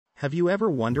Have you ever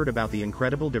wondered about the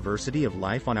incredible diversity of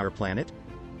life on our planet?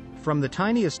 From the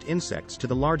tiniest insects to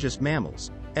the largest mammals,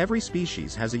 every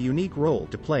species has a unique role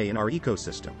to play in our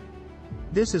ecosystem.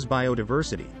 This is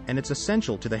biodiversity, and it's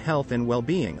essential to the health and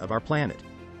well-being of our planet.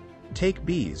 Take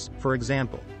bees, for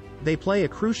example. They play a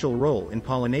crucial role in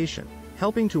pollination,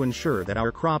 helping to ensure that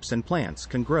our crops and plants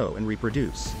can grow and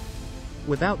reproduce.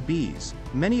 Without bees,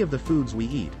 many of the foods we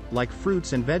eat, like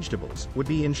fruits and vegetables, would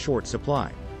be in short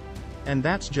supply. And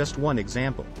that's just one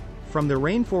example. From the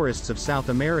rainforests of South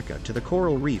America to the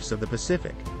coral reefs of the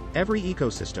Pacific, every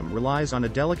ecosystem relies on a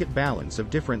delicate balance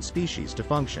of different species to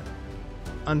function.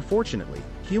 Unfortunately,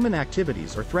 human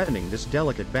activities are threatening this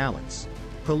delicate balance.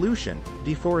 Pollution,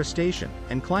 deforestation,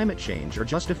 and climate change are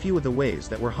just a few of the ways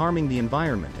that we're harming the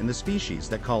environment and the species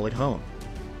that call it home.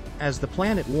 As the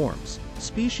planet warms,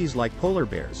 species like polar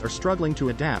bears are struggling to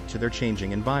adapt to their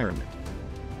changing environment.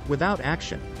 Without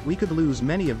action, we could lose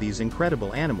many of these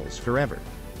incredible animals forever.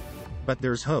 But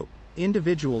there's hope.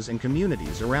 Individuals and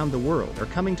communities around the world are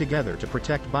coming together to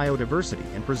protect biodiversity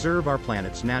and preserve our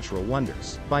planet's natural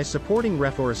wonders. By supporting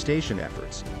reforestation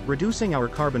efforts, reducing our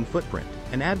carbon footprint,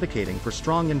 and advocating for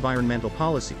strong environmental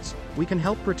policies, we can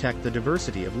help protect the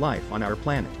diversity of life on our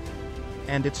planet.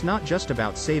 And it's not just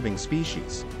about saving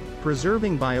species.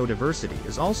 Preserving biodiversity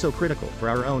is also critical for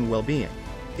our own well-being.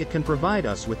 It can provide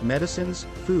us with medicines,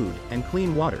 food, and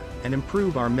clean water, and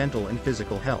improve our mental and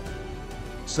physical health.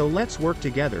 So let's work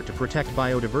together to protect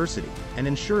biodiversity, and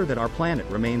ensure that our planet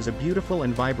remains a beautiful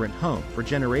and vibrant home for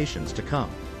generations to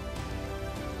come.